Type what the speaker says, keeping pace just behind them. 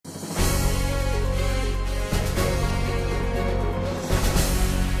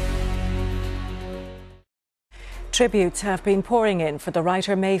Tributes have been pouring in for the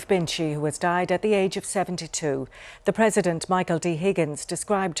writer Maeve Binchy, who has died at the age of 72. The President, Michael D Higgins,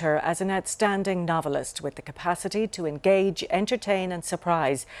 described her as an outstanding novelist with the capacity to engage, entertain and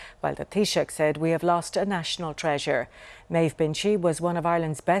surprise, while the Taoiseach said we have lost a national treasure. Maeve Binchy was one of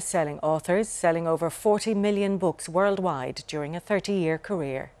Ireland's best-selling authors, selling over 40 million books worldwide during a 30-year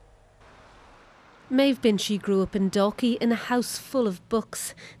career. Maeve Binchy grew up in Dalkey in a house full of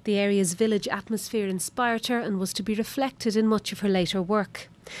books. The area's village atmosphere inspired her and was to be reflected in much of her later work.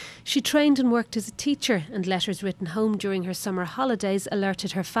 She trained and worked as a teacher, and letters written home during her summer holidays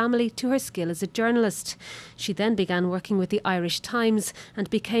alerted her family to her skill as a journalist. She then began working with the Irish Times and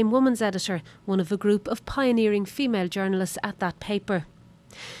became woman's editor, one of a group of pioneering female journalists at that paper.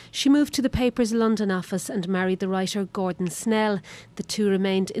 She moved to the paper's London office and married the writer Gordon Snell. The two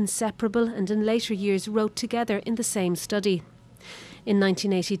remained inseparable and in later years wrote together in the same study. In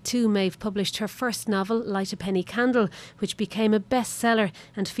 1982, Maeve published her first novel, Light a Penny Candle, which became a bestseller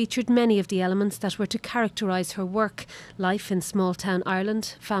and featured many of the elements that were to characterise her work: life in small-town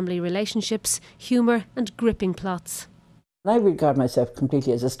Ireland, family relationships, humour and gripping plots. I regard myself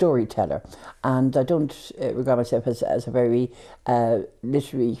completely as a storyteller, and I don't regard myself as a very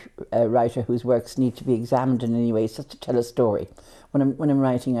literary writer whose works need to be examined in any way. It's just to tell a story. When I'm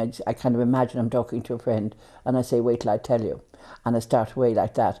writing, I kind of imagine I'm talking to a friend and I say, wait till I tell you, and I start away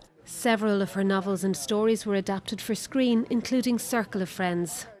like that. Several of her novels and stories were adapted for screen, including Circle of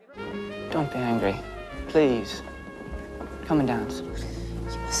Friends. Don't be angry, please. Come and dance.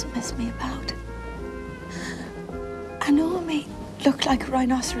 You mustn't mess me about. I know I may look like a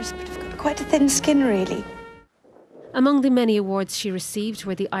rhinoceros, but I've got quite a thin skin, really. Among the many awards she received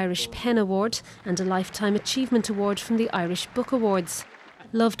were the Irish Pen Award and a Lifetime Achievement Award from the Irish Book Awards.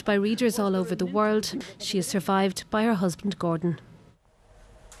 Loved by readers all over the world, she is survived by her husband Gordon.